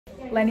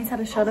Lenny's had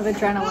a shot of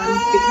adrenaline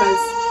because...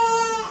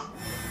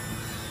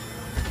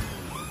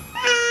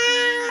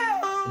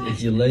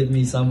 If you leave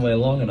me somewhere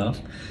long enough,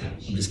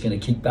 I'm just going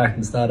to kick back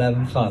and start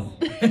having fun.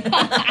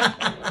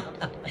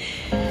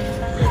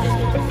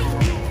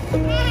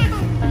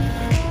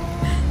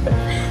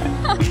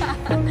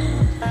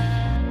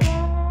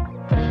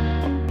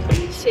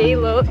 She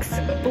looks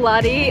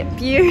bloody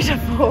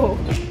beautiful.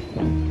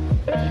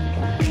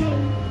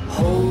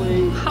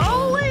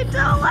 Holy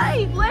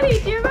dolly! Lenny,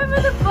 do you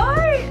remember the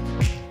boat?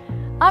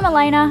 I'm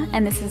Elayna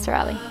and this is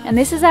Riley, and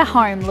this is our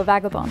home,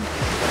 Vagabonde.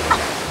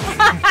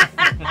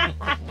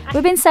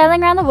 We've been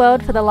sailing around the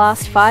world for the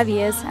last 5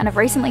 years and have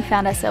recently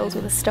found ourselves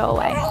with a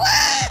stowaway.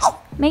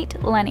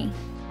 Meet Lenny.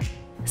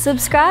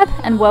 Subscribe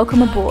and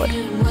welcome aboard.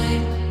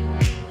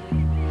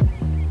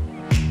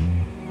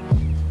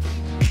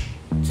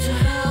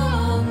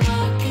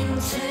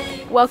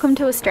 Welcome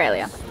to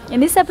Australia.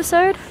 In this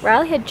episode,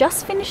 Riley had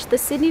just finished the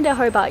Sydney to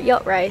Hobart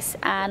yacht race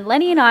and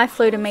Lenny and I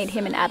flew to meet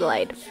him in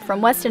Adelaide,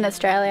 from Western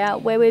Australia,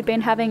 where we'd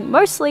been having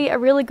mostly a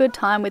really good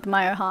time with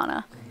my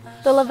ohana.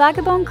 The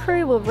Vagabonde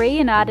crew were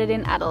reunited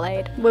in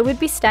Adelaide, where we'd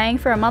be staying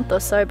for a month or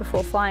so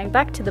before flying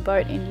back to the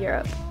boat in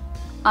Europe.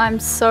 I'm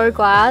so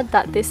glad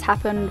that this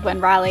happened when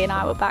Riley and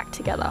I were back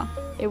together.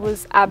 It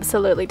was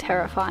absolutely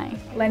terrifying.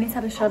 Lenny's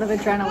had a shot of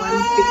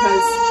adrenaline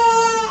because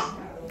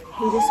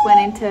he just went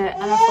into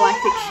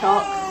anaphylactic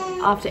shock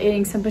after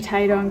eating some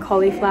potato and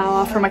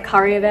cauliflower from a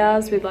curry of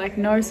ours with like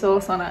no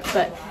sauce on it,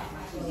 but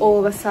all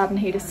of a sudden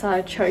he just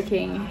started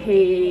choking.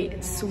 He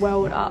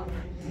swelled up.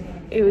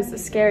 It was the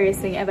scariest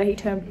thing ever. He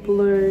turned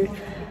blue.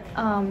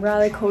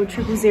 Riley called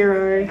 000.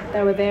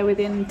 They were there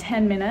within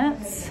 10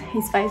 minutes.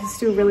 His face was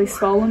still really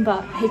swollen,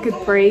 but he could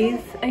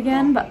breathe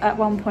again. But at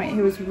one point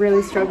he was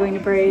really struggling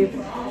to breathe.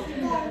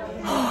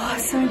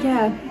 So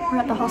yeah, we're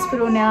at the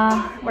hospital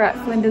now. We're at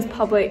Flinders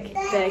Public.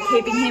 They're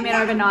keeping him in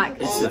overnight.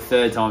 It's the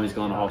third time he's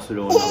gone to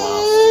hospital in the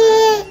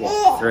last,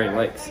 what, 3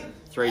 weeks?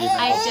 3 different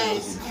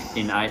hospitals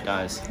in 8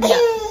 days. Yeah.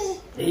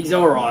 He's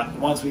alright.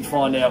 Once we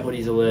find out what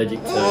he's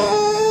allergic to,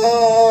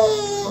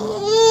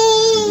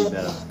 he'll be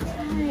better.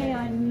 Hey,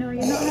 I know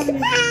you're not having a...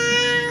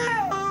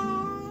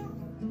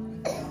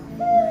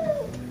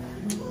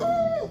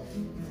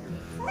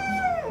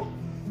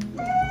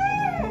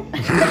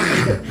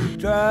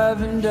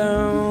 Driving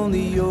down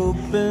the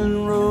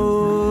open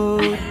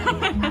road,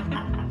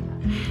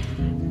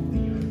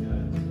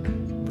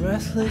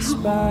 breathless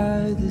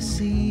by the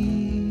sea.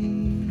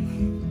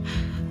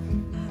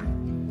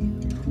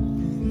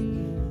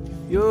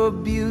 Your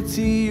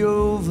beauty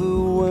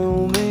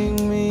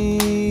overwhelming me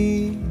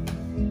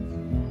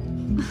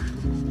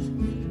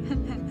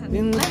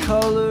in the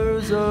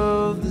colors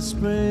of the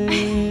spring.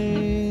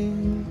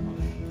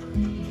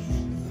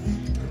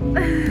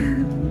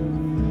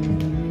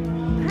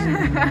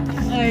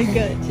 Oh,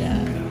 good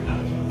job.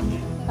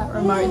 That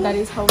remote that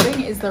he's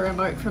holding is the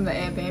remote from the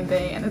Airbnb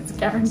and it's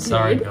guaranteed.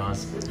 Sorry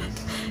guys.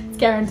 It's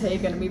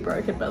guaranteed going to be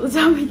broken by the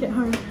time we get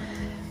home.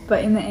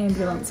 But in the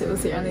ambulance it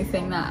was the only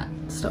thing that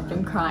stopped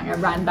him crying. I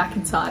ran back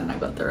inside and I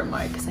got the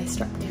remote because they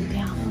strapped him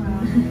down.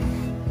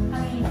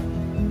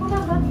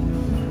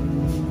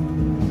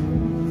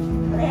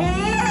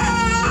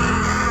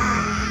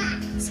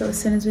 So as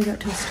soon as we got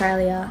to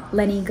Australia,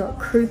 Lenny got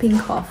crouping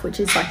cough, which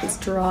is like this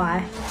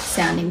dry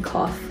sounding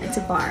cough. It's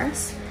a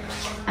virus.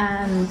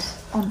 And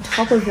on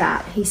top of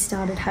that, he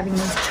started having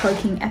these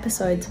choking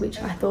episodes,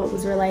 which I thought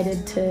was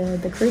related to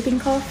the crouping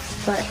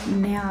cough. But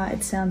now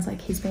it sounds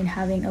like he's been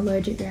having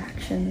allergic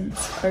reactions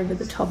over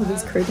the top of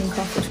his crouping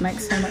cough, which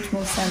makes so much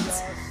more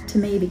sense to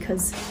me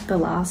because the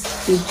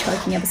last big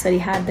choking episode he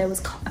had, there was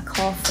a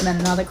cough and then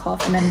another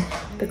cough and then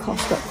the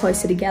coughs got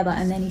closer together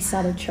and then he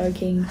started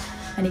choking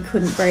and he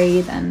couldn't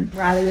breathe. And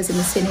Riley was in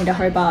the Sydney to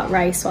Hobart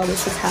race while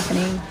this was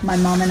happening. My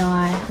mum and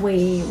I,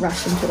 we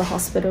rushed him to the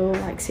hospital,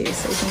 like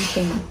seriously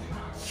thinking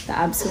the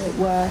absolute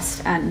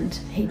worst, and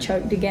he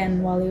choked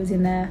again while he was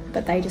in there,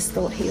 but they just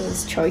thought he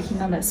was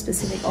choking on a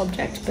specific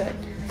object. But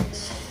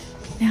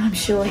now I'm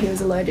sure he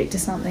was allergic to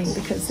something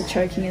because the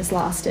choking has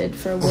lasted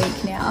for a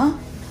week now,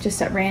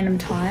 just at random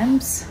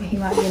times. He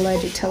might be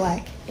allergic to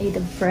like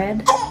either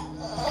bread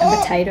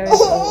and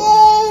potatoes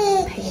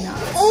or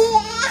peanuts.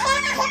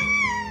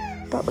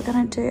 But we're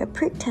gonna do a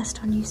prick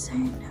test on you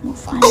soon and we'll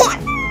find out.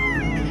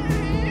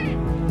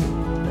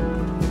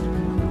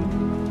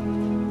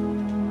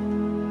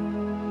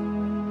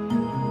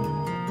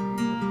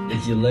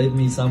 If you leave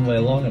me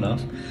somewhere long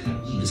enough,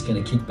 I'm just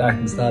going to kick back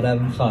and start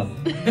having fun.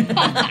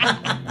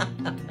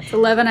 It's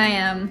 11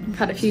 AM. I've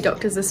had a few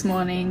doctors this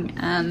morning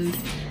and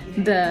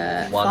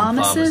the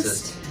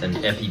pharmacist and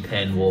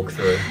Epipen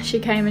walkthrough. She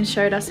came and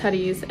showed us how to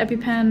use the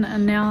Epipen,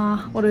 and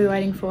now what are we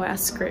waiting for? Our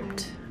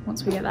script.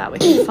 Once we get that, we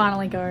can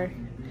finally go.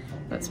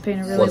 It's been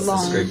a really What's long,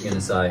 the script going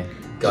to say?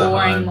 Go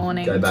boring home,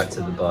 morning. go back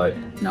to the boat.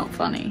 Not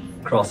funny.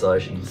 Cross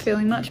oceans.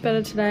 Feeling much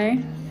better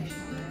today.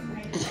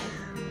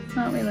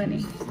 Aren't we,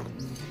 Lenny?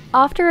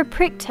 After a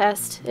prick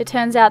test, it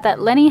turns out that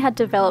Lenny had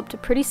developed a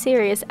pretty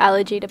serious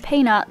allergy to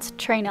peanuts,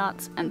 tree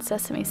nuts, and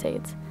sesame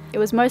seeds. It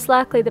was most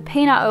likely the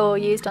peanut oil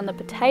used on the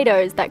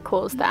potatoes that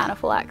caused the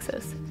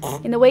anaphylaxis.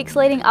 In the weeks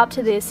leading up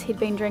to this, he'd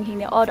been drinking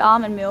the odd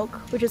almond milk,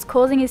 which was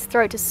causing his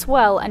throat to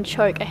swell and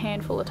choke a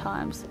handful of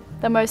times.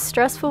 The most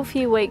stressful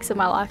few weeks of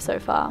my life so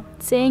far.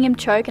 Seeing him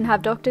choke and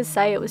have doctors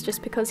say it was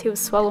just because he was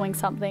swallowing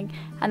something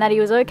and that he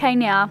was okay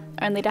now,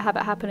 only to have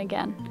it happen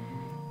again.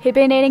 He'd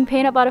been eating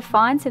peanut butter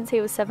fine since he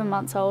was 7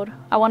 months old.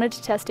 I wanted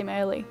to test him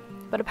early.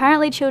 But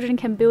apparently children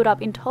can build up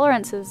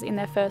intolerances in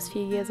their first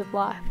few years of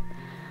life.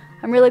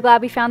 I'm really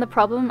glad we found the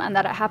problem and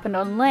that it happened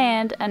on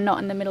land and not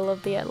in the middle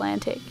of the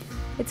Atlantic.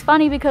 It's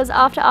funny because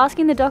after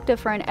asking the doctor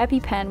for an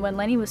Epipen when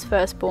Lenny was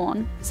first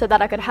born, so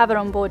that I could have it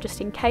on board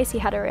just in case he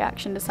had a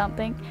reaction to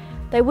something,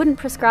 they wouldn't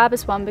prescribe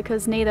us one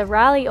because neither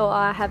Riley or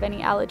I have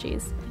any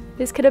allergies.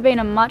 This could have been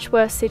a much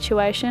worse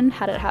situation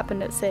had it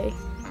happened at sea.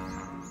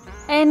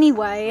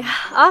 Anyway,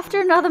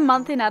 after another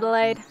month in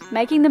Adelaide,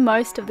 making the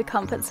most of the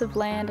comforts of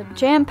land and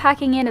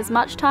jam-packing in as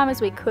much time as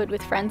we could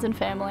with friends and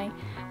family,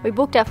 we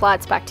booked our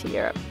flights back to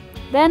Europe.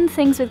 Then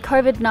things with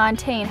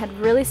COVID-19 had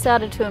really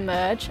started to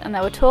emerge and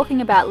they were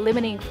talking about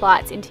limiting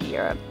flights into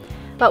Europe.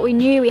 But we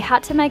knew we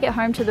had to make it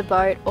home to the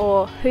boat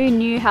or who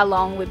knew how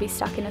long we'd be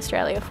stuck in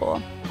Australia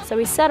for. So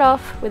we set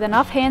off with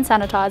enough hand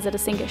sanitizer to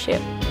sink a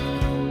ship.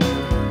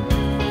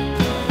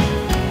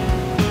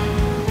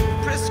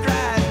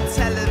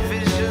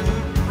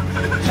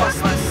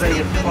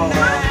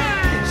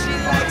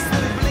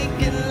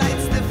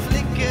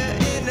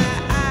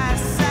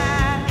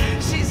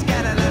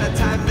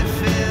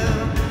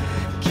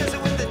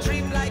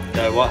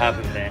 So what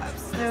happened there?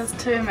 There was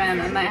two men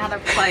and they had a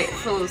plate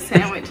full of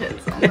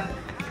sandwiches on the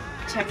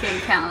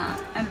check-in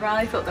counter and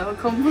Riley thought they were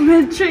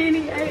complimentary and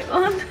he ate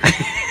one.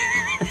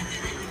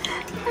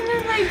 And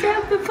then they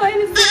grabbed the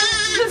plate of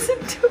sandwiches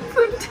and took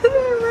them to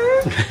their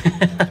room.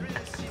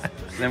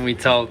 Then we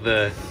told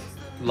the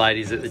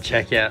ladies at the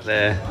checkout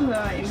there. They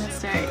were in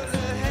hysterics.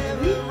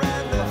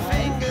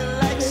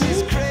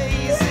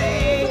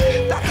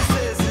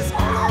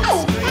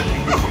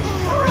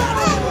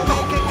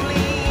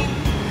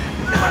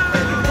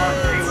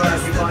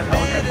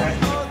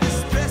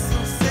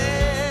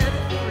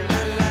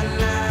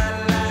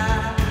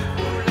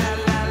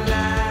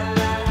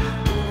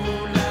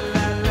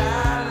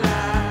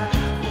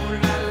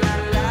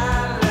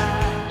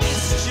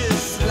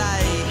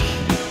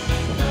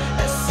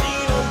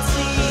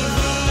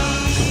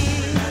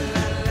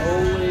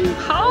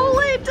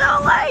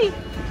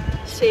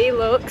 She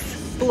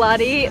looks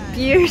bloody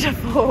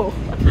beautiful.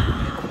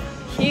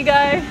 Hugo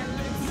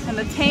and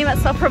the team at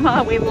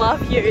Soprama, we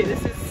love you.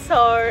 This is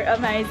so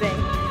amazing.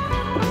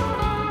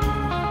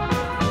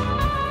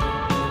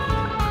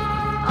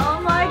 Oh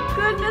my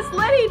goodness,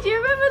 Lenny, do you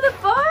remember the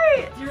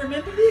boat? Do you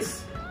remember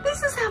this?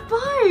 This is our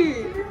boat. Do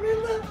you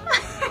remember?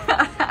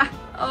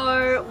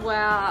 Oh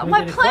wow.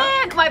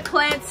 My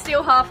plant's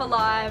still half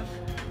alive.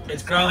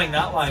 It's growing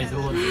that way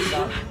towards the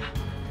sun.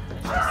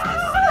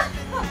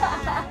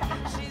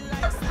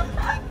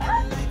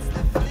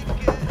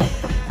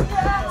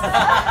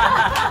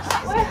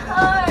 We're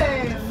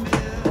home.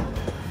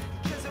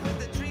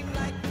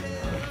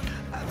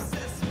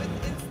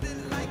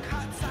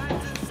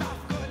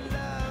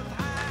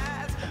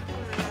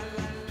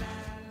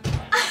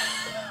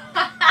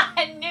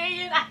 I knew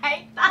you'd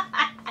hate that.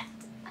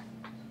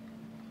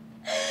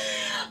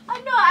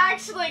 I'm not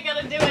actually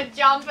gonna do a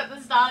jump at the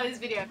start of this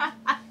video.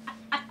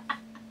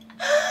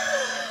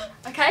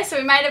 Okay, so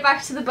we made it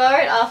back to the boat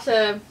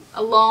after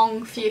a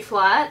long few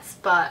flights,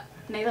 but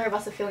neither of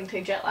us are feeling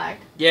too jet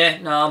lagged. Yeah,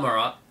 no, I'm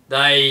alright.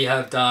 They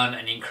have done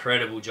an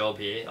incredible job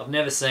here. I've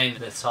never seen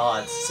the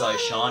sides so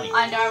shiny.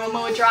 I know, when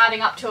we were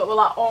driving up to it, we're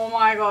like, oh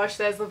my gosh,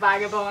 there's the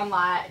Vagabonde.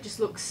 Like, it just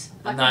looks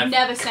like I've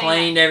never seen it.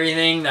 Cleaned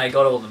everything. They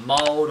got all the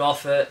mould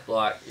off it.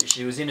 Like,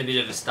 she was in a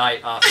bit of a state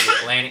after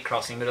the Atlantic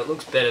crossing, but it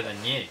looks better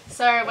than new.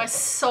 So we're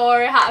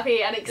so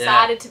happy and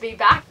excited to be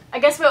back. I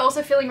guess we're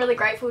also feeling really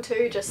grateful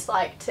too, just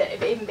like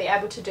to even be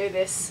able to do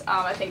this.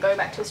 I think going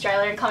back to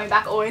Australia and coming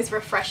back always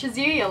refreshes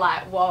you. You're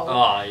like, whoa.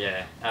 Oh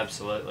yeah,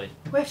 absolutely.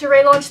 We have to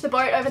relaunch the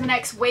boat over the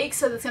next week,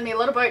 so there's going to be a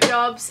lot of boat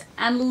jobs.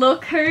 And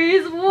look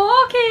who's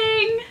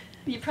walking!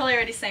 You've probably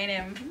already seen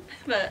him,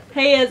 but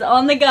he is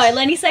on the go.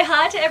 Lenny, say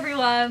hi to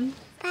everyone.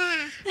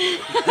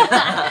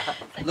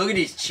 Look at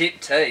his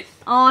chipped teeth.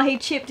 Oh, he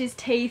chipped his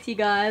teeth, you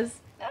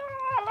guys.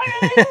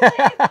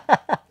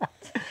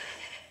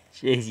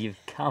 Jeez, you've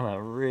come a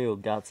real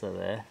gutser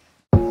there.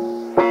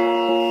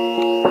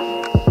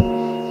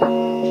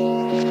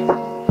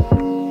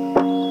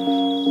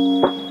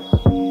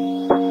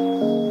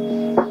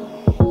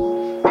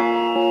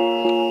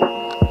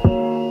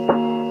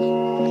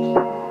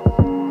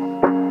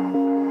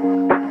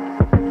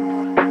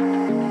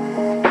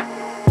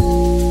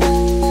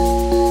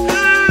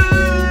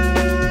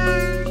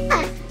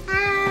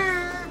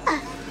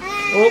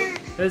 Oh,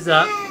 who's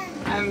that?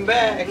 I'm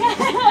back.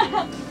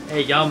 There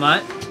you go,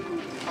 mate.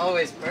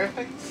 Always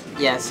perfect.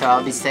 Yeah, so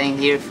I'll be staying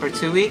here for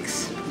 2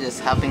 weeks, just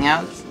helping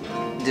out,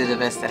 do the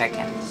best that I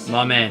can.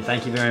 My man,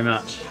 thank you very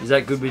much. Is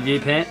that good with you,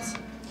 Pants?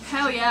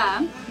 Hell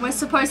yeah. We're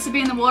supposed to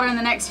be in the water in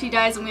the next few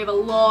days and we have a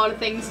lot of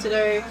things to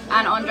do.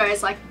 And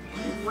Andre's like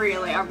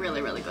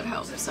really good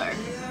help. So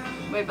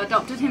we've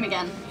adopted him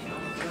again.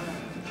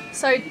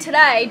 So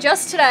today,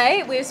 just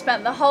today, we've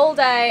spent the whole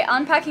day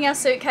unpacking our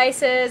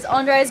suitcases.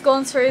 Andre's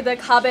gone through the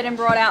cupboard and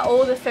brought out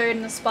all the food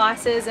and the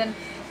spices and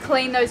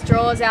cleaned those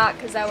drawers out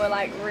because they were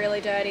like really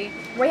dirty.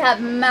 We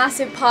have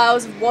massive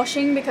piles of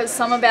washing because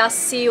some of our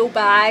seal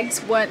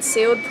bags weren't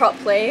sealed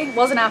properly. It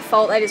wasn't our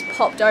fault, they just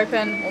popped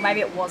open, or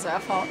maybe it was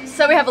our fault.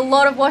 So we have a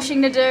lot of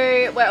washing to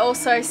do. We're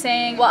also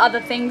seeing what other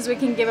things we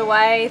can give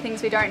away,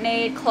 things we don't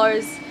need,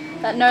 clothes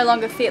that no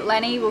longer fit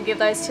Lenny, we'll give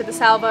those to the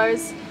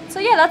salvos. So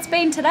yeah, that's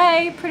been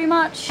today, pretty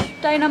much.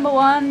 Day number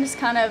 1, just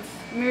kind of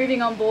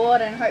moving on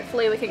board, and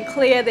hopefully we can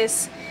clear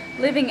this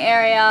living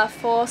area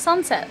for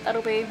sunset.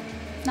 That'll be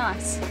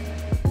nice.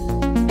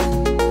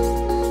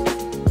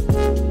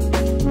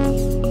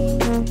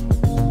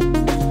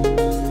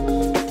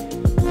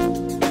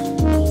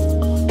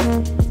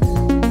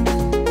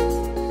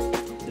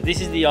 So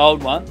this is the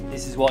old one.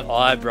 This is what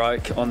I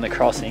broke on the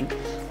crossing.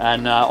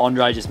 And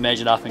Andre just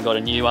measured up and got a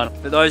new one.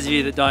 For those of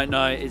you that don't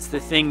know, it's the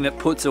thing that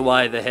puts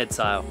away the head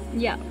sail.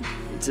 Yeah.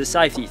 It's a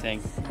safety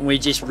thing. And we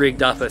just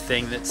rigged up a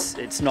thing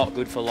it's not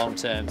good for long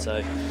term.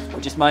 So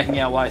we're just making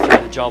our way through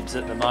the jobs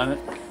at the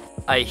moment.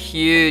 A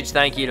huge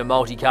thank you to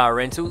Multi-Car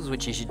Rentals,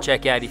 which you should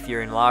check out if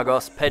you're in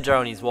Lagos.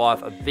 Pedro and his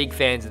wife are big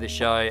fans of the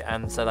show,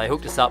 and so they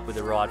hooked us up with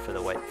a ride for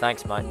the week.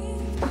 Thanks, mate.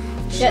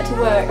 Get to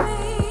work.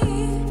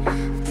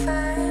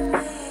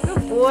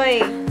 Good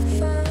boy.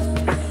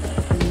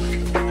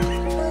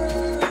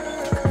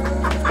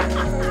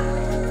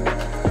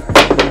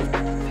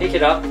 Pick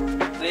it up.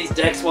 These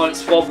decks won't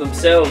swab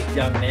themselves,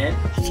 young man.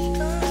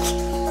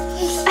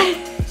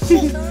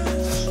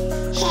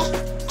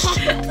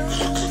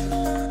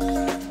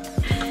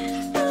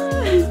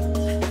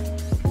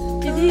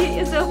 Did you hit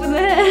yourself in the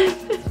head?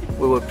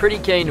 We were pretty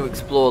keen to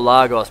explore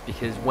Lagos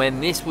because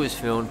when this was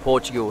filmed,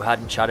 Portugal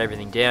hadn't shut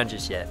everything down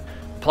just yet.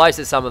 The place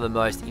has some of the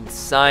most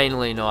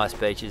insanely nice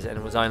beaches, and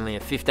it was only a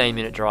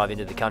 15-minute drive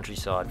into the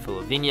countryside full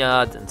of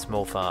vineyards and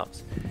small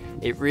farms.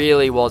 It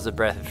really was a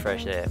breath of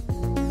fresh air.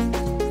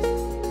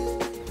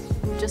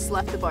 Just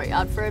left the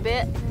boatyard for a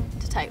bit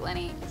to take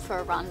Lenny for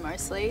a run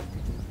mostly,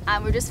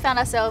 and we just found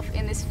ourselves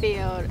in this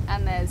field,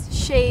 and there's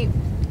sheep,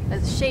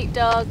 there's a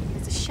sheepdog,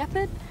 there's a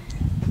shepherd,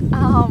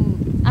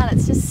 and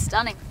it's just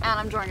stunning. And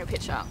I'm drawing a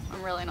picture.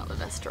 I'm really not the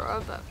best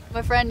drawer, but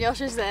my friend Josh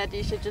said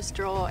you should just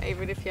draw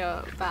even if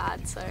you're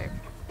bad. So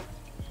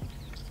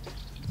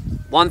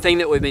one thing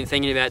that we've been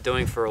thinking about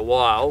doing for a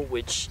while,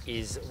 which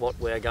is what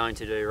we're going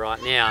to do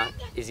right now,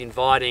 is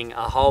inviting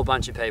a whole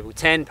bunch of people,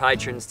 10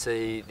 patrons,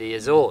 to the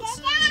Azores,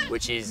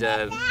 which is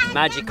a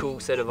magical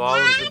set of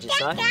islands, would you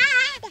say?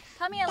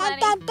 Come here,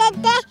 Lenny. Come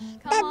on,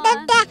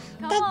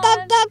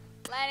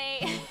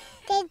 Lenny.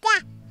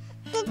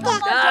 Come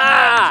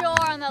on, draw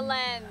on the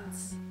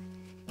lens.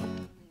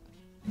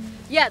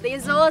 Yeah, the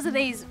Azores are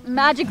these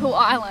magical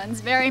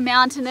islands, very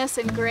mountainous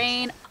and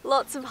green,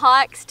 lots of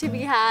hikes to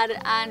be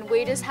had, and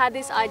we just had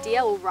this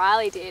idea, well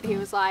Riley did, he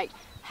was like,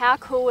 how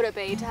cool would it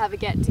be to have a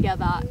get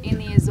together in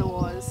the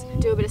Azores,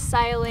 do a bit of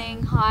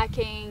sailing,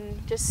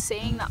 hiking, just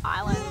seeing the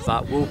islands.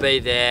 But we'll be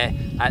there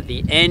at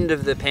the end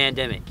of the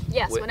pandemic.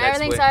 Yes, when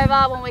everything's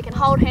over, when we can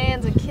hold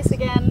hands and kiss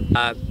again.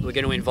 We're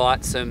going to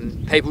invite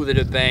some people that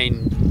have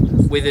been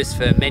with us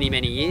for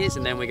many years,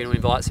 and then we're going to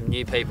invite some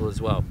new people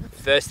as well.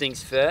 First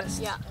things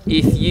first, yeah.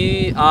 If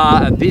you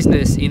are a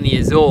business in the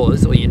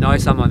Azores, or you know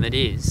someone that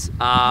is,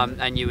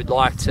 and you would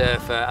like to,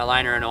 for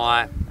Elayna and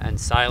I and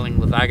Sailing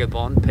the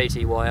Vagabonde,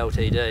 Pty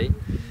Ltd,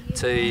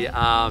 to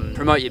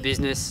promote your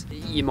business,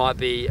 you might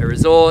be a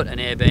resort, an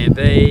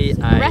Airbnb,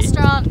 a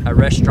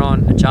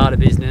restaurant, a charter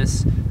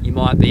business, you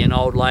might be an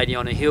old lady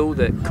on a hill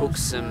that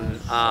cooks some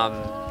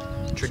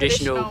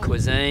traditional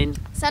cuisine.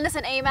 Send us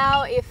an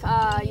email if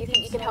you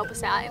think you can help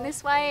us out in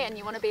this way and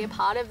you want to be a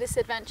part of this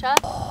adventure.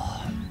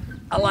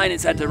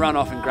 Elayna's had to run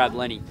off and grab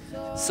Lenny.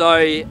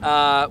 So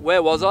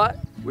where was I?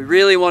 We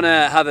really want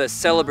to have a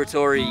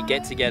celebratory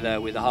get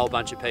together with a whole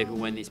bunch of people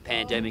when this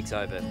pandemic's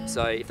over.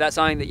 So if that's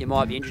something that you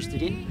might be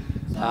interested in,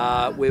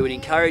 we would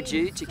encourage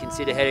you to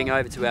consider heading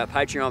over to our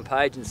Patreon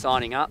page and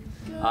signing up.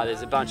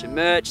 There's a bunch of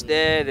merch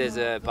there, there's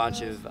a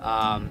bunch of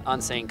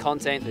unseen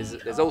content,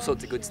 there's all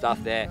sorts of good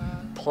stuff there.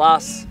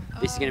 Plus,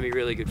 this is going to be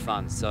really good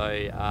fun. So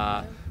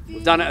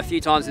we've done it a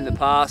few times in the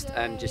past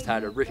and just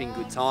had a ripping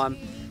good time.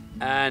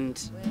 And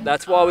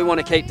that's why we want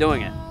to keep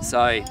doing it.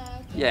 So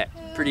yeah,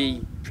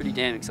 pretty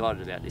damn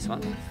excited about this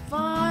one.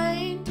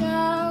 Find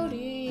out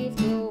if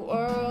the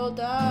world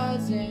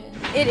doesn't.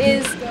 It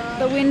is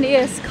the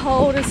windiest,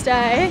 coldest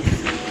day.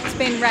 It's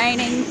been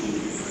raining,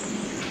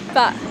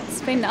 but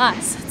it's been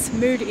nice. It's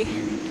moody.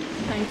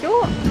 Thank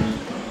you.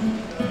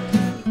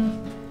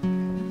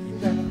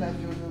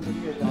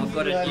 I've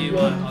got a new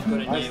one.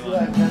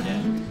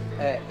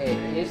 Yeah.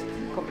 Este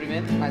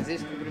comprimento, mais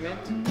este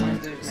comprimento, mais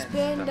 2 metros.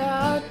 Spend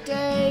our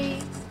day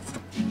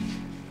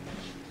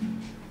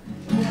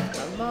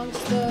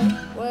amongst the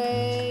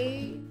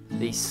waves.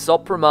 The The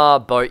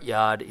Sopramar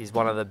boatyard is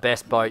one of the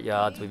best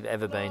boatyards we've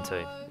ever been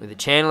to. With a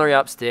chandlery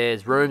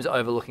upstairs, rooms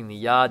overlooking the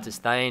yard to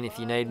stay in if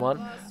you need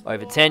one,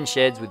 over 10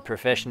 sheds with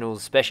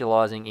professionals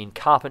specialising in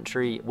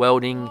carpentry,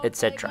 welding,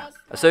 etc.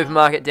 A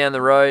supermarket down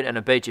the road and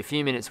a beach a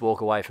few minutes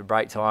walk away for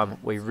break time.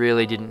 We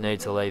really didn't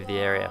need to leave the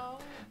area.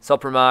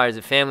 Sopramar is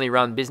a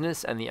family-run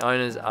business and the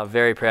owners are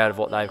very proud of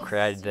what they've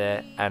created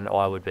there, and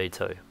I would be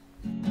too.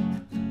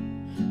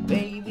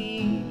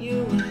 Baby,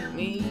 you and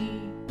me,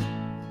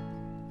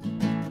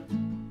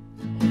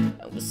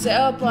 and we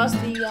sail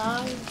past the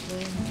island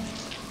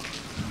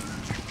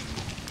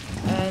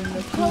and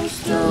the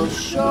coastal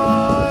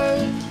shore.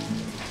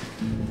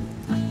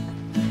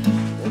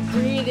 We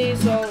breathe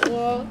salt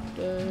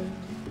water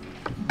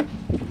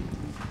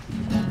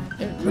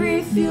and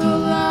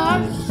refuel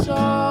our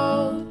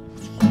souls.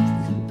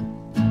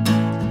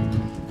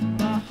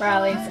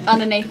 Riley's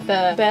underneath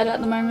the bed at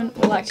the moment.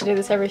 We like to do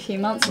this every few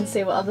months and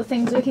see what other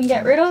things we can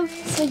get rid of.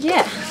 So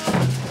yeah,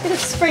 bit of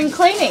spring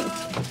cleaning.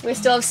 We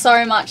still have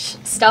so much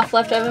stuff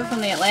left over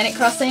from the Atlantic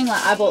crossing.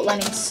 Like I bought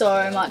Lenny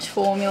so much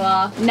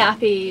formula,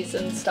 nappies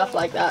and stuff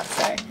like that.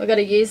 So we've got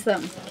to use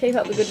them. Keep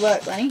up the good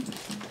work, Lenny.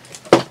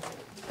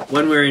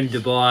 When we were in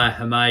Dubai,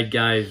 Hamid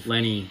gave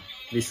Lenny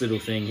this little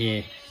thing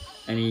here,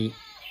 and he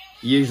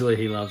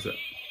loves it.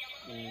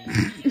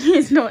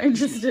 He's not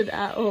interested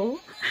at all.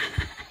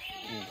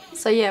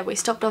 So yeah, we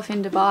stopped off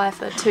in Dubai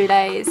for 2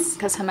 days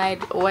because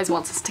Hamid always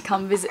wants us to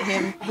come visit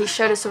him. He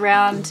showed us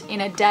around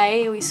in a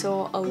day. We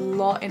saw a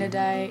lot in a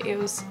day. It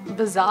was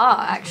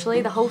bizarre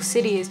actually. The whole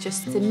city is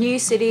just, it's a new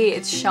city,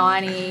 it's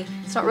shiny.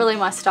 It's not really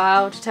my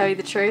style to tell you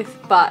the truth,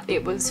 but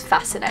it was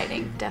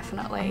fascinating,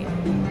 definitely.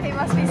 He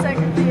must be so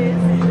confused.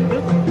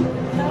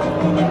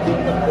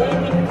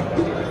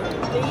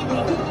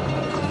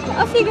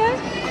 Off you go.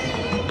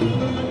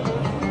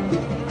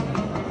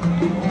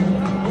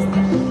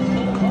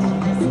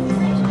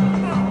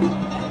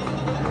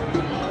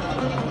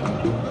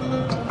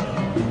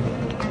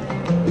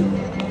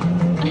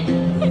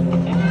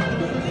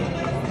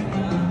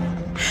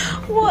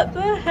 What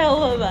the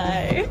hell are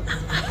they?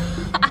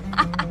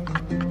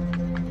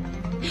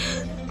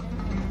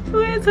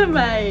 Where's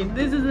Hamid?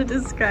 This is a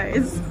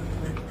disgrace.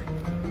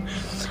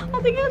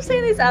 I think I've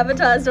seen this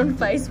advertised on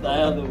Facebook.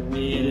 They are the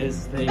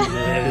weirdest things I've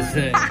ever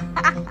seen.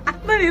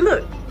 Lenny,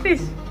 look,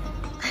 fish.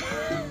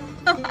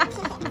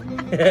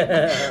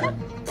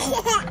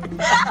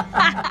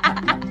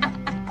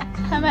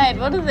 Hamid,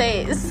 what are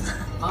these?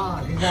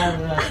 Ah, these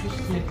are fish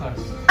slippers.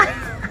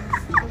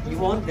 You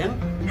want them?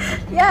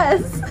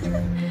 Yes.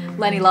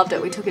 Lenny loved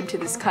it. We took him to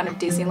this kind of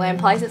Disneyland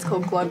place. It's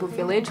called Global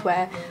Village,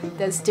 where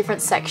there's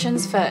different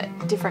sections for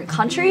different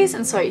countries.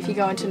 And so if you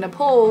go into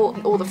Nepal,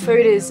 all the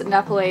food is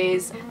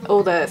Nepalese,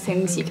 all the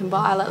things you can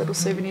buy, like little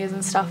souvenirs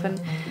and stuff. And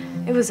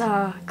it was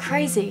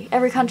crazy.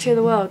 Every country of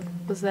the world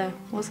was there.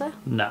 Was there?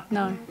 No.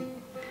 No,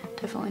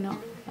 definitely not.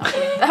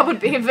 That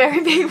would be a very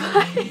big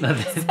place. No,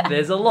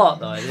 there's a lot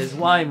though. There's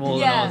way more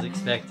than I was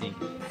expecting.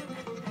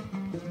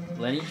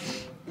 Lenny,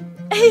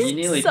 you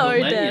nearly so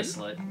put Lenny dead.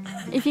 asleep.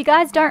 If you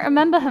guys don't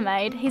remember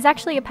Hamid, he's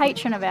actually a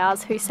patron of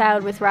ours who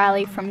sailed with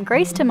Riley from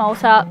Greece to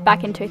Malta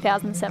back in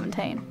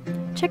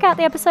 2017. Check out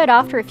the episode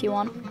after if you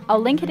want. I'll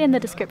link it in the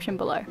description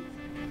below.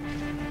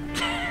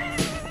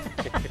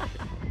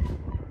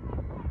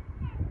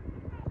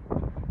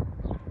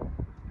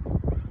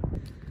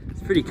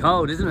 It's pretty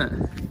cold, isn't it?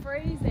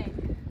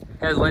 Freezing.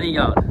 How's Lenny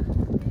going?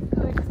 It's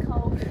good, it's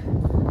cold.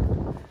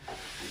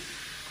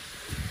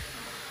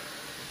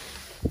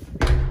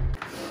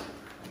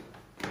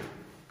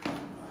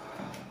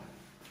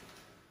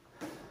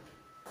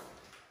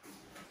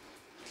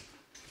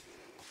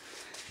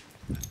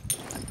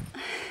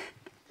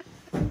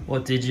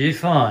 What did you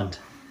find?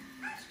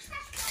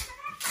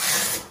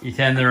 You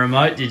found the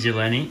remote, did you,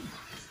 Lenny?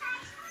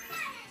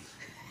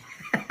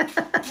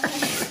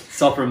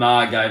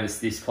 Sopramar gave us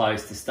this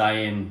place to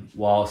stay in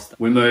whilst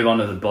we move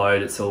onto the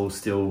boat. It's all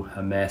still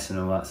a mess and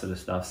all that sort of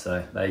stuff,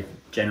 so they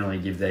generally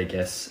give their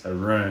guests a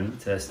room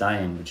to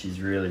stay in, which is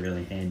really,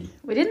 really handy.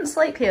 We didn't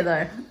sleep here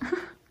though.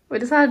 We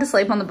decided to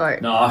sleep on the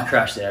boat. No, I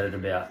crashed out at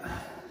about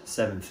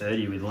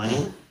 7:30 with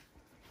Lenny.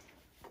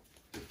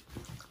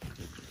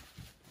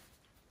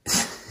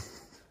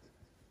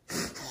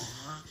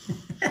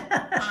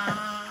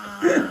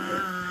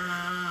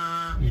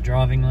 You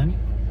driving, Lenny?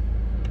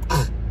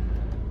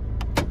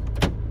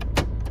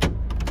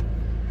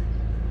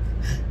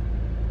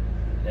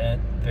 Yeah,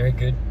 very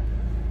good.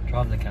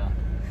 Drive the car.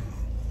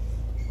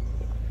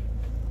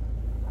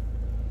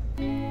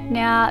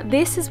 Now,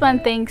 this is when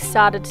things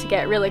started to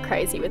get really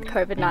crazy with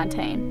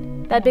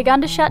COVID-19. They'd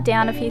begun to shut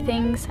down a few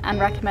things and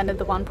recommended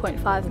the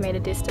 1.5 metre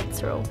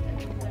distance rule.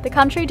 The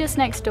country just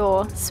next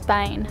door,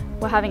 Spain,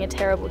 were having a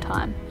terrible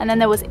time. And then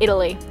there was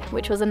Italy,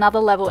 which was another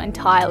level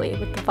entirely,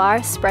 with the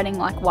virus spreading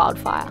like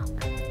wildfire.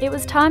 It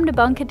was time to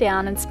bunker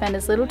down and spend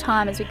as little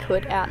time as we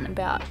could out and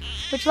about,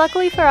 which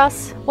luckily for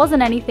us,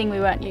 wasn't anything we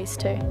weren't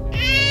used to.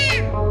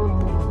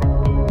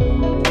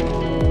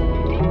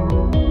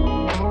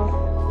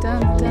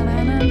 Dun, dun,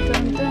 dun,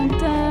 dun, dun,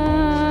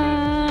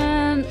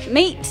 dun.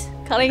 Meet!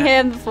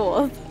 Cunningham the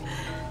 4th.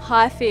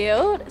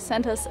 Highfield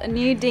sent us a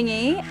new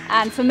dinghy,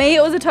 and for me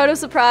it was a total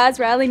surprise.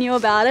 Riley knew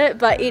about it,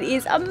 but it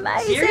is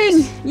amazing.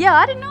 Serious? Yeah,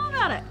 I didn't know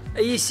about it.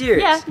 Are you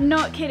serious? Yeah,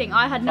 not kidding.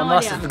 I had no idea. I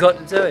must have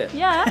forgotten to tell you.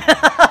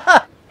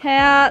 Yeah.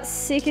 How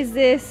sick is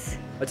this?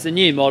 It's a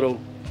new model.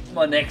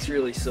 My neck's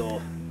really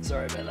sore.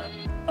 Sorry about that.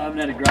 I haven't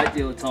had a great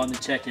deal of time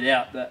to check it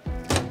out, but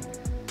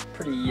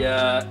pretty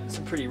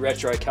some pretty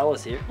retro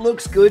colours here.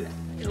 Looks good.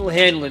 It'll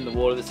handle in the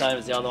water the same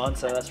as the other one,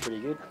 so that's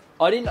pretty good.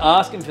 I didn't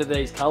ask them for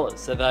these colours,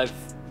 so they've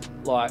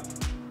like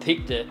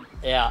picked it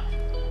out.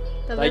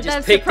 They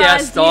just picked our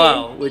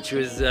style, which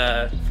was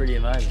pretty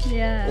amazing.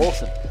 Yeah.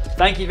 Awesome.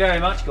 Thank you very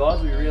much,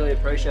 guys. We really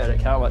appreciate it.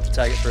 Can't wait to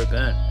take it for a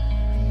burn.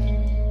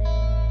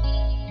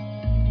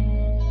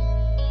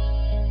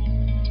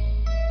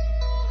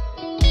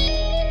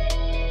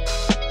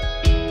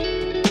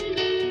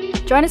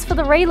 Join us for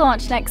the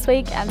relaunch next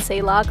week and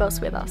see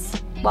Lagos with us,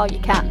 while you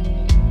can.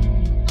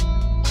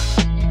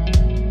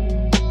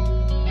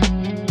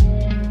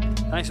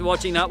 Thanks for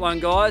watching that one,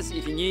 guys.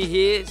 If you're new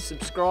here,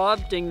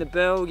 subscribe, ding the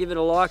bell, give it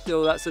a like, do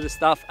all that sort of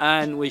stuff.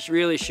 And we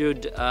really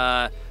should take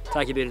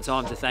a bit of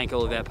time to thank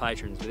all of our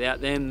patrons.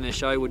 Without them, the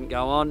show wouldn't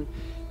go on.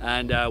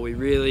 And we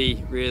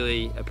really,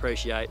 really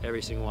appreciate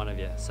every single one of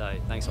you. So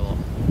thanks a lot.